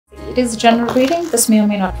it is a general reading. This may or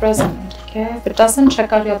may not resonate. Okay, if it doesn't,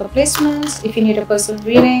 check out your other placements. If you need a personal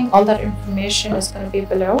reading, all that information is going to be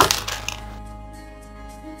below.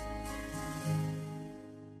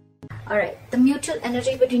 Alright, the mutual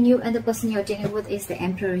energy between you and the person you're dealing with is the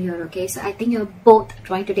Emperor here, okay? So I think you're both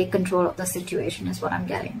trying to take control of the situation is what I'm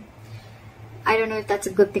getting. I don't know if that's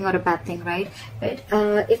a good thing or a bad thing, right? But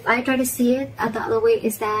if I try to see it, the other way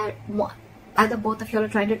is that either both of you are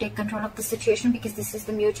trying to take control of the situation because this is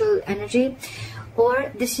the mutual energy,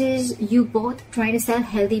 or this is you both trying to set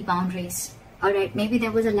healthy boundaries. Alright, maybe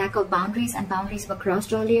there was a lack of boundaries and boundaries were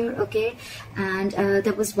crossed earlier, okay? And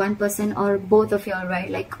there was one person or both of you,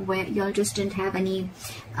 right? Like where y'all just didn't have any,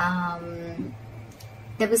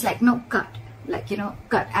 there was like no cut. Like, you know,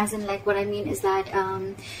 cut as in, like, what I mean is that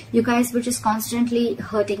you guys were just constantly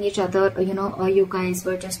hurting each other, or, you know, or you guys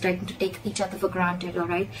were just trying to take each other for granted, all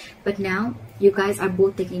right? But now you guys are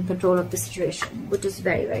both taking control of the situation, which is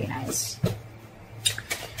very, very nice.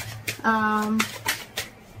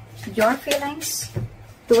 Your feelings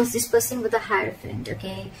towards this person with the Hierophant,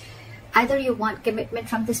 okay? Either you want commitment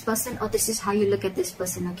from this person, or this is how you look at this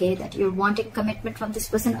person, okay? That you're wanting commitment from this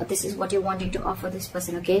person, or this is what you're wanting to offer this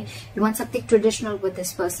person, okay? You want something traditional with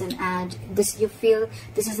this person, and this, you feel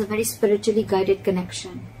this is a very spiritually guided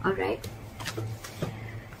connection, all right?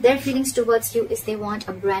 Their feelings towards you is they want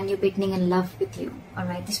a brand new beginning in love with you, all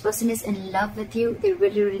right? This person is in love with you. They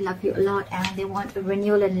really, really love you a lot, and they want a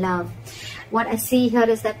renewal in love. What I see here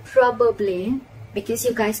is that probably because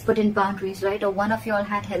you guys put in boundaries, right? Or one of you all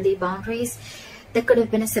had healthy boundaries, there could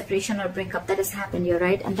have been a separation or breakup that has happened here,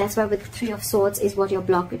 right? And that's why with the Three of Swords is what your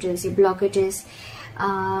blockage is. Your blockage is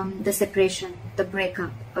the separation, the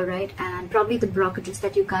breakup, all right? And probably the blockages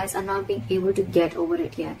that you guys are not being able to get over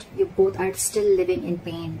it yet. You both are still living in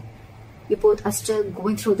pain. You both are still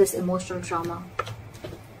going through this emotional trauma.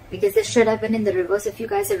 Because this should have been in the reverse if you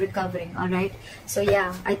guys are recovering, all right? So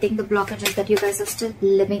yeah, I think the blockage is that you guys are still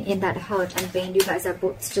living in that hurt and pain. You guys are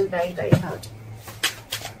both still very, very hurt.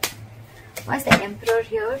 Why is the Emperor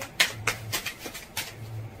here?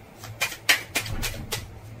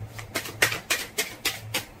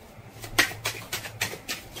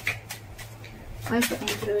 Why is the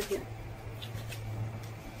Emperor here?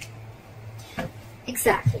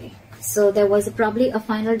 Exactly. So there was probably a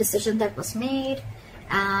final decision that was made.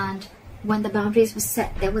 And when the boundaries were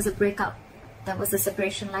set, there was a breakup. There was a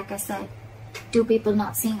separation, like I said. Two people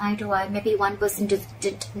not seeing eye to eye. Maybe one person just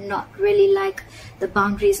did not really like the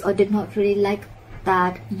boundaries, or did not really like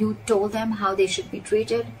that you told them how they should be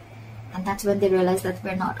treated. And that's when they realized that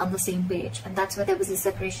we're not on the same page. And that's where there was a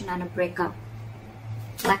separation and a breakup.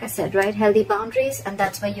 Like I said, right? Healthy boundaries. And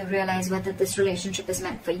that's where you realize whether this relationship is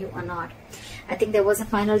meant for you or not. I think there was a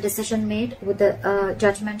final decision made with the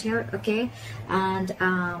Judgment here, okay? And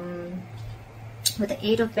with the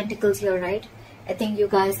Eight of Pentacles here, right? I think you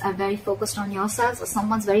guys are very focused on yourselves, or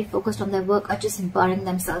someone's very focused on their work, or just burying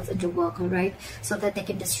themselves into work, all right? So that they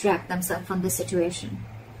can distract themselves from the situation.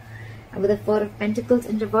 And with the Four of Pentacles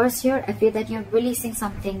in reverse here, I feel that you're releasing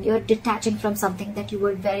something. You're detaching from something that you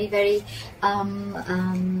were very, very,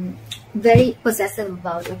 very possessive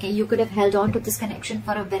about, okay? You could have held on to this connection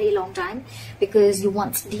for a very long time because you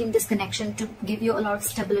once deemed this connection to give you a lot of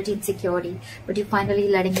stability and security. But you're finally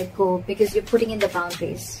letting it go because you're putting in the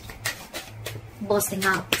boundaries. Bossing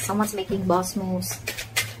up. Someone's making boss moves.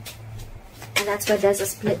 And that's why there's a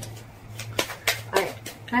split.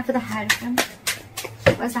 Alright, try for the Hierophant.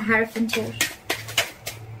 Where's the Hierophant here?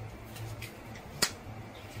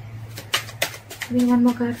 Give me one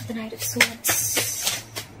more card for the Knight of Swords.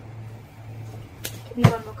 Give me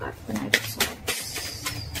one more card for the Knight of Swords.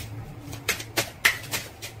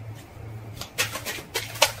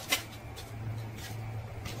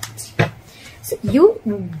 So you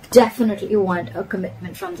definitely want a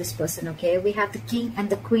commitment from this person, okay? We have the King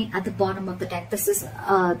and the Queen at the bottom of the deck. This is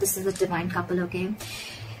a divine couple, okay?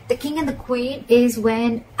 The King and the Queen is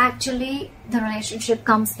when actually the relationship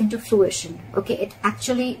comes into fruition, okay? It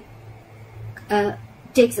actually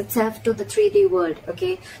takes itself to the 3D world,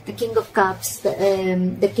 okay? The King of Cups,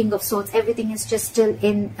 the King of Swords, everything is just still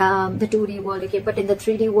in the 2D world, okay? But in the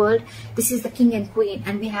 3D world, this is the King and Queen,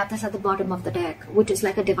 and we have this at the bottom of the deck, which is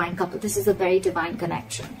like a divine couple. This is a very divine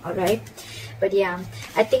connection, all right? But yeah,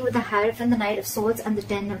 I think with the Hierophant, the Knight of Swords, and the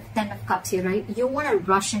Ten of Cups here, right? You want to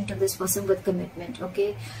rush into this person with commitment,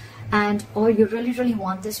 okay? And or you really, really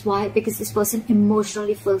want this. Why? Because this person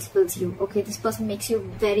emotionally fulfills you, okay? This person makes you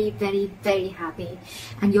very, very, very happy,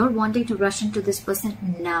 and you're wanting to rush into this person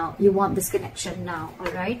now. You want this connection now,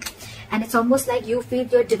 all right? And it's almost like you feel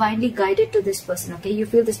you're divinely guided to this person, okay? You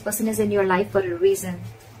feel this person is in your life for a reason,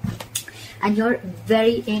 and you're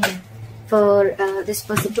very in for this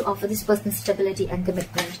person to offer this person stability and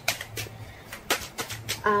commitment.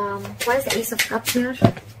 What is the Ace of Cups here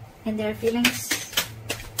in their feelings?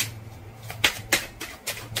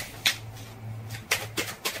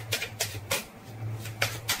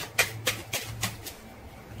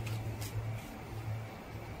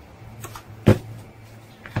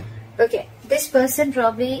 Okay, this person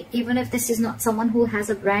probably, even if this is not someone who has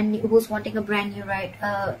a brand new, who's wanting a brand new, right,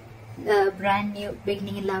 brand new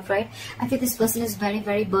beginning in love, right? I feel this person is very,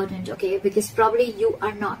 very burdened, okay, because probably you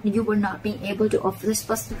were not being able to offer this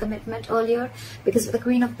person commitment earlier, because with the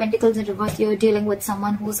Queen of Pentacles in reverse, you're dealing with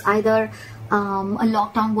someone who's either a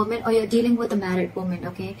lockdown woman, or you're dealing with a married woman,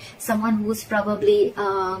 okay, someone who's probably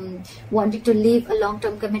wanting to leave a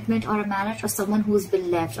long-term commitment or a marriage, or someone who's been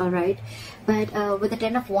left, all right? But with the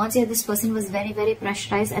Ten of Wands here, this person was very, very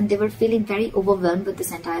pressurized, and they were feeling very overwhelmed with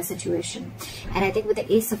this entire situation. And I think with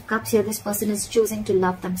the Ace of Cups here, this person is choosing to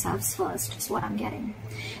love themselves first, is what I'm getting.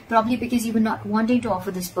 Probably because you were not wanting to offer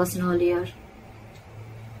this person earlier,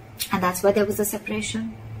 and that's why there was a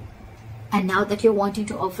separation. And now that you're wanting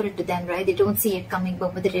to offer it to them, right, they don't see it coming.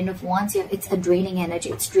 But with the Ten of Wands here, it's a draining energy,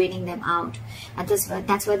 it's draining them out, and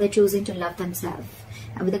that's why they're choosing to love themselves.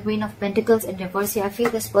 And with the Queen of Pentacles in reverse here, I feel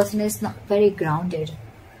this person is not very grounded.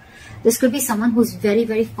 This could be someone who's very,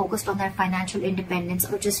 very focused on their financial independence,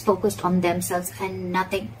 or just focused on themselves and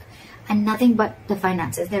nothing but the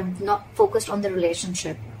finances. They're not focused on the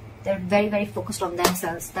relationship. They're very, very focused on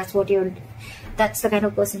themselves. That's the kind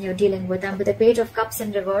of person you're dealing with. And with the Page of Cups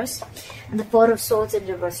in reverse and the Four of Swords in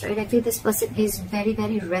reverse, right, I feel this person is very,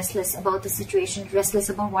 very restless about the situation, restless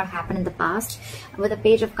about what happened in the past. And with the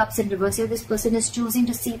Page of Cups in reverse here, this person is choosing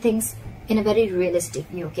to see things in a very realistic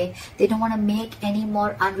view, okay? They don't want to make any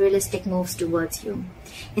more unrealistic moves towards you.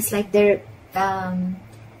 It's like they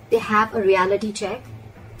have a reality check.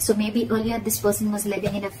 So maybe earlier this person was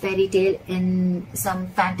living in a fairy tale, in some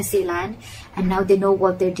fantasy land, and now they know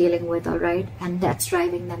what they're dealing with, all right? And that's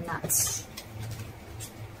driving them nuts.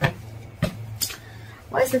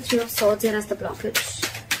 Why is the Three of Swords here as the blockage?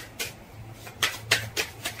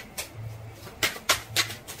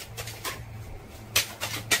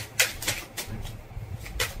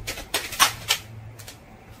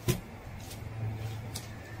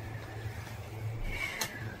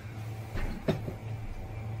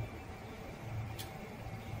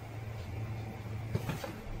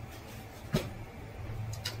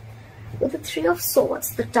 With the Three of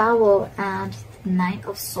Swords, the Tower, and Knight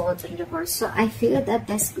of Swords in reverse. So I feel that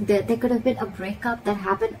there could have been a breakup that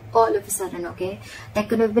happened all of a sudden, okay? There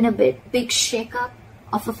could have been a big shake-up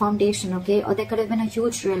of a foundation, okay? Or there could have been a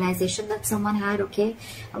huge realization that someone had, okay?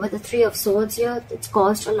 And with the Three of Swords here, it's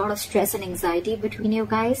caused a lot of stress and anxiety between you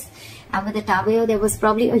guys. And with the Tower here, there was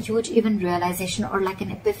probably a huge even realization, or like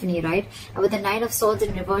an epiphany, right? And with the Knight of Swords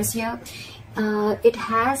in reverse here, it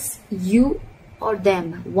has you or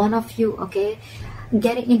them, one of you, okay,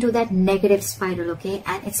 getting into that negative spiral, okay?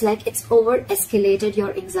 And it's like it's over escalated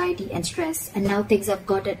your anxiety and stress, and now things have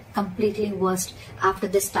gotten completely worse after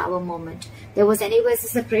this Tower moment. There was anyways a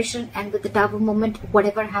separation, and with the Tower moment,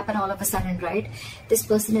 whatever happened all of a sudden, right, this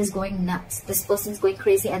person is going nuts, this person is going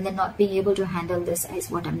crazy, and they're not being able to handle this, is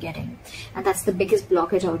what I'm getting. And that's the biggest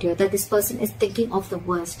blockage out here, that this person is thinking of the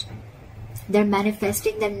worst. They're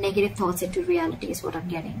manifesting their negative thoughts into reality, is what I'm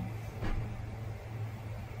getting.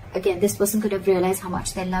 Again, this person could have realized how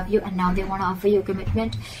much they love you, and now they want to offer you a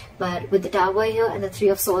commitment. But with the Tower here and the Three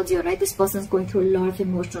of Swords here, right, this person is going through a lot of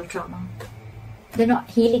emotional trauma. They're not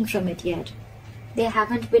healing from it yet. They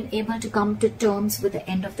haven't been able to come to terms with the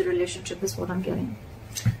end of the relationship, is what I'm getting.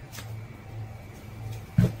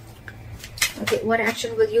 Okay, what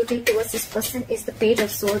action will you take towards this person is the Page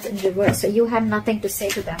of Swords in reverse. So you have nothing to say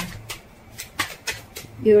to them.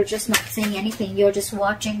 You're just not saying anything. You're just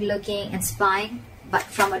watching, looking, and spying, but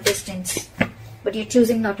from a distance. But you're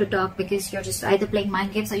choosing not to talk because you're just either playing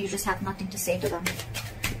mind games, or you just have nothing to say to them.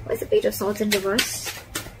 Why is the Page of Swords in reverse?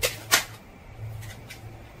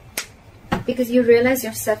 Because you realize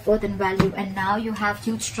your self-worth and value, and now you have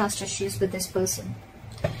huge trust issues with this person.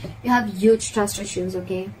 You have huge trust issues,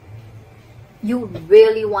 okay? You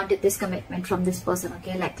really wanted this commitment from this person,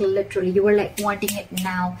 okay? Like literally, you were like wanting it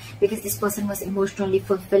now because this person was emotionally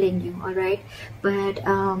fulfilling you, all right? But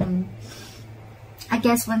I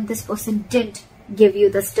guess when this person didn't give you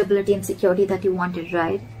the stability and security that you wanted,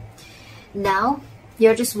 right? Now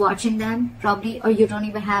you're just watching them probably, or you don't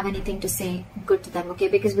even have anything to say good to them, okay?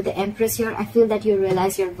 Because with the Empress here, I feel that you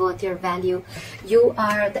realize your worth, your value. You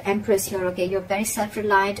are the Empress here, okay? You're very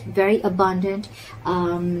self-reliant, very abundant.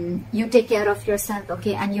 You take care of yourself,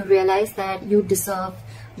 okay? And you realize that you deserve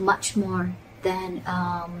much more than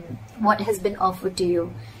what has been offered to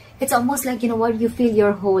you. It's almost like, you know what, you feel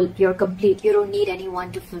you're whole, you're complete, you don't need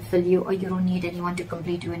anyone to fulfill you, or you don't need anyone to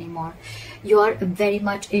complete you anymore. You're very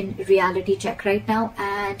much in reality check right now,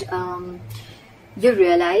 and you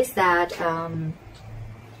realize that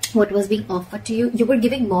what was being offered to you, you were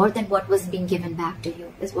giving more than what was being given back to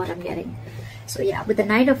you, is what I'm getting. So yeah, with the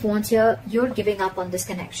Knight of Wands here, you're giving up on this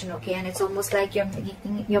connection, okay? And it's almost like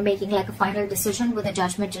you're making like a final decision with a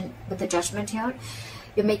judgment, with the Judgment here.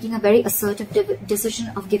 You're making a very assertive decision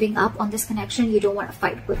of giving up on this connection. You don't want to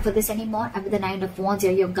fight for this anymore. And with the Nine of Wands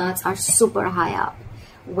here, your guards are super high up,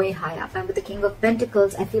 way high up. And with the King of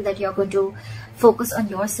Pentacles, I feel that you're going to focus on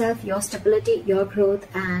yourself, your stability, your growth,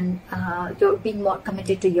 and you're being more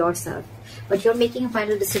committed to yourself. But you're making a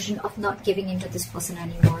final decision of not giving into this person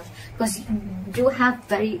anymore, because you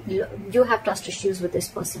have trust issues with this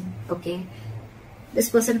person, okay? This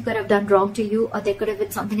person could have done wrong to you, or there could have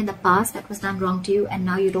been something in the past that was done wrong to you, and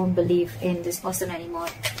now you don't believe in this person anymore.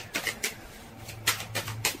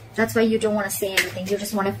 That's why you don't want to say anything. You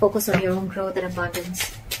just want to focus on your own growth and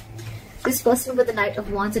abundance. This person with the Knight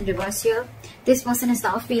of Wands in reverse here, this person is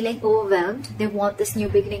now feeling overwhelmed. They want this new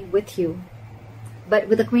beginning with you. But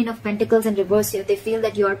with the Queen of Pentacles in reverse here, they feel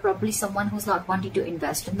that you are probably someone who's not wanting to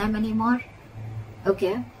invest in them anymore.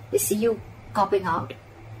 Okay? They see you copping out.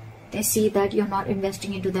 They see that you're not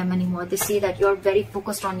investing into them anymore. They see that you're very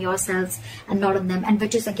focused on yourselves and not on them, and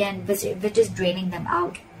which is again, which is draining them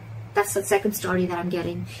out. That's the second story that I'm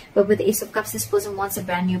getting. But with the Ace of Cups, this person wants a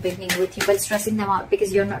brand new beginning with you, but stressing them out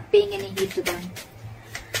because you're not paying any heed to them.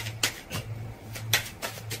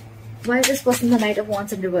 Why is this person the Knight of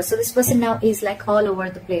Wands in reverse? So this person now is like all over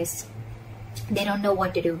the place. They don't know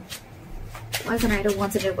what to do. Why is the Knight of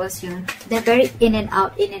Wands in reverse here? They're very in and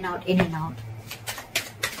out, in and out, in and out.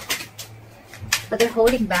 But they're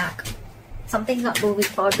holding back. Something's not moving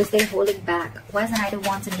forward because they're holding back. Why is the Knight of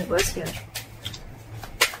Wands in reverse here?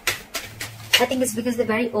 I think it's because they're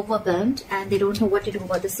very overwhelmed and they don't know what to do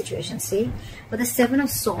about the situation. See? With the Seven of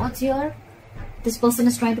Swords here, this person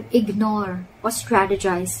is trying to ignore or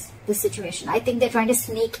strategize the situation. I think they're trying to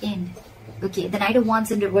sneak in. Okay, the Knight of Wands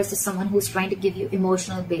in reverse is someone who's trying to give you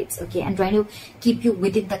emotional baits, okay, and trying to keep you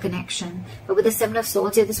within the connection. But with the Seven of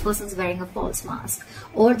Swords here, this person's wearing a false mask.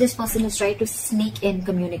 Or this person is trying to sneak in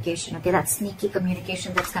communication, okay, that sneaky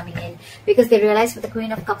communication that's coming in. Because they realize with the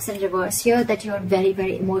Queen of Cups in reverse here that you're very,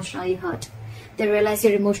 very emotionally hurt. They realize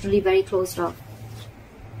you're emotionally very closed off.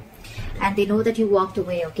 And they know that you walked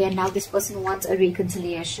away, okay, and now this person wants a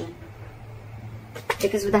reconciliation.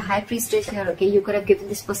 Because with the High Priestess here, okay, you could have given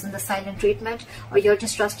this person the silent treatment, or you're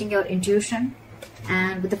just trusting your intuition.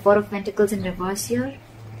 And with the Four of Pentacles in reverse here,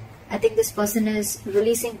 I think this person is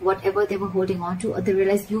releasing whatever they were holding on to, or they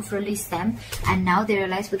realize you've released them, and now they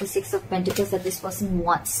realize with the Six of Pentacles that this person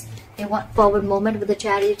wants. They want forward movement with the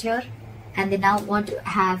Chariot here, and they now want to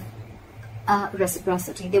have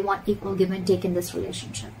reciprocity. They want equal give and take in this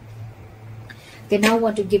relationship. They now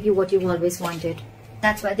want to give you what you've always wanted.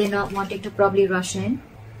 That's why they're not wanting to probably rush in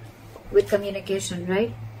with communication,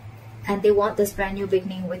 right? And they want this brand new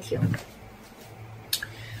beginning with you.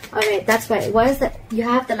 Alright, that's why. Why is that? You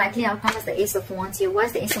have the likely outcome as the Ace of Wands here. Why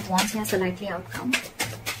is the Ace of Wands here as the likely outcome?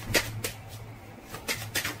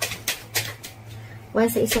 Why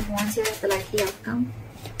is the Ace of Wands here as the likely outcome?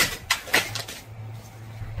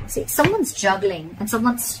 See, someone's juggling and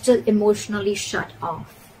someone's still emotionally shut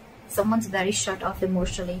off. Someone's very shut off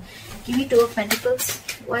emotionally. Give me Two of Pentacles.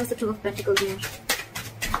 Why is the Two of Pentacles here?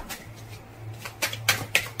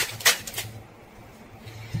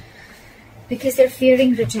 Because they're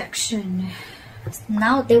fearing rejection.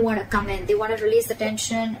 Now they want to come in. They want to release the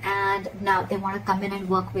tension, and now they want to come in and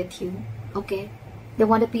work with you. Okay? They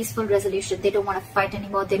want a peaceful resolution. They don't want to fight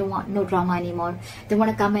anymore. They don't want no drama anymore. They want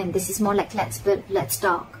to come in. This is more like let's build, let's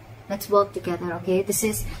talk. Let's work together, okay? This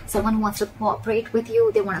is someone who wants to cooperate with you.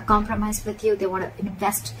 They want to compromise with you. They want to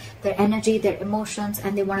invest their energy, their emotions,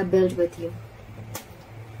 and they want to build with you.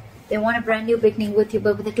 They want a brand new beginning with you.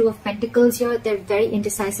 But with the Two of Pentacles here, they're very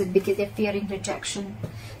indecisive because they're fearing rejection.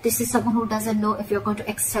 This is someone who doesn't know if you're going to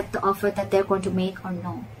accept the offer that they're going to make or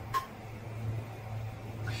no.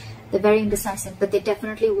 They're very indecisive, but they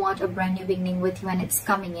definitely want a brand new beginning with you, and it's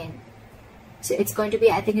coming in. So it's going to be,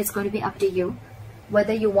 I think it's going to be up to you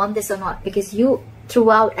whether you want this or not, because you,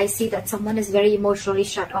 throughout, I see that someone is very emotionally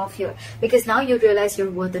shut off here, because now you realize your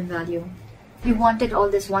worth and value. You wanted all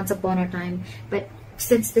this once upon a time, but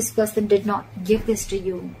since this person did not give this to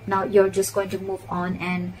you, now you're just going to move on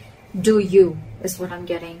and do you, is what I'm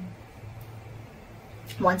getting.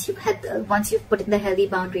 Once you've put in the healthy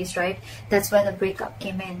boundaries, right, that's where the breakup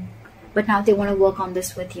came in. But now they want to work on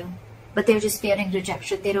this with you, but they're just fearing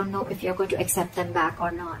rejection. They don't know if you're going to accept them back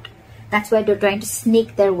or not. That's why they're trying to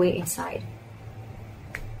sneak their way inside.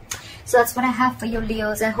 So that's what I have for you,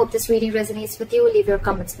 Leos. I hope this reading resonates with you. Leave your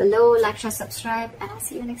comments below, like, share, subscribe, and I'll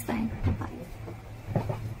see you next time. Bye-bye.